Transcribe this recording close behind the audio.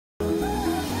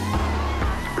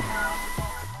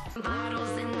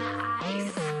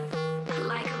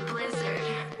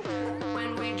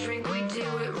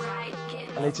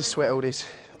need to sweat all this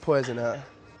poison out.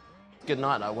 Good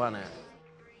night though, wasn't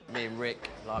it? Me and Rick,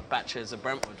 like bachelors of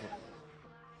Brentwood.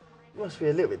 You must be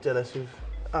a little bit jealous of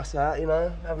us out, you know,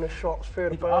 having a shot through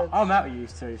the birds. I'm out with you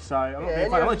two, so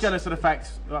I'm not jealous of the fact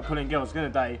like pulling girls. At the end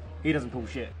of the day, he doesn't pull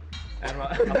shit. And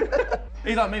like,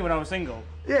 he's like me when I was single.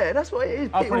 Yeah, that's what it is.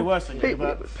 I'm probably worse than you,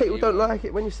 but people don't like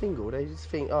it when you're single. They just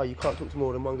think, oh, you can't talk to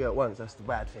more than one girl at once. That's the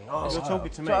bad thing. Oh, you're talking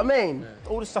to me. Do you know what I mean? Yeah.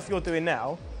 All the stuff you're doing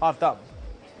now, I've done.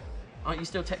 Aren't you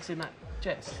still texting that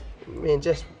Jess? Me and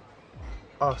Jess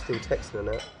are still texting and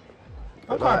that.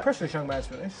 I'm quite impressed with this young man, to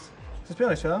be honest. To be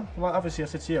honest with you, like, obviously I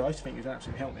said to you, I used to think he was an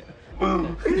absolute helmet.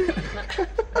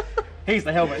 He's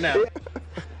the helmet now.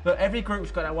 Look, every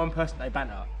group's got that one person they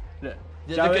banter. Look,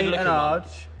 Joey and Arj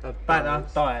banter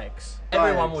Diags.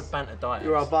 Everyone would banter Diags.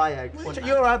 You're our Diags.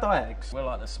 You're our Diags. We're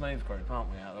like the smooth group, aren't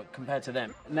we, compared to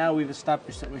them? Now we've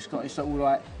established that we've got this all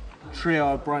like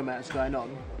trio of bromance going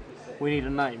on, we need a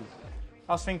name.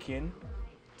 I was thinking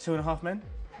 2.5 Men.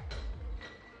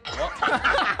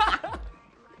 What?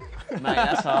 Mate,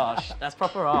 that's harsh. That's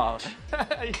proper harsh.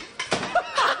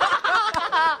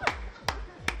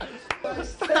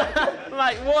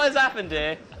 Mate, what has happened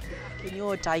here? In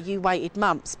your day, you waited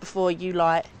months before you,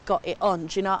 like, got it on,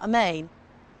 do you know what I mean?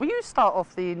 Will you start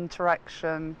off the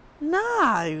interaction?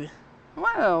 No.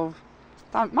 Well,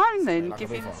 don't moan then.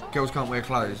 Girls can't wear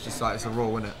clothes, just like it's a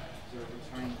rule, isn't it?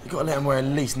 You've got to let them wear at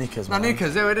least knickers, No, man.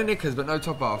 knickers, they're wearing knickers, but no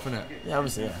top half, innit? Yeah,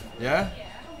 obviously, yeah.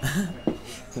 Yeah?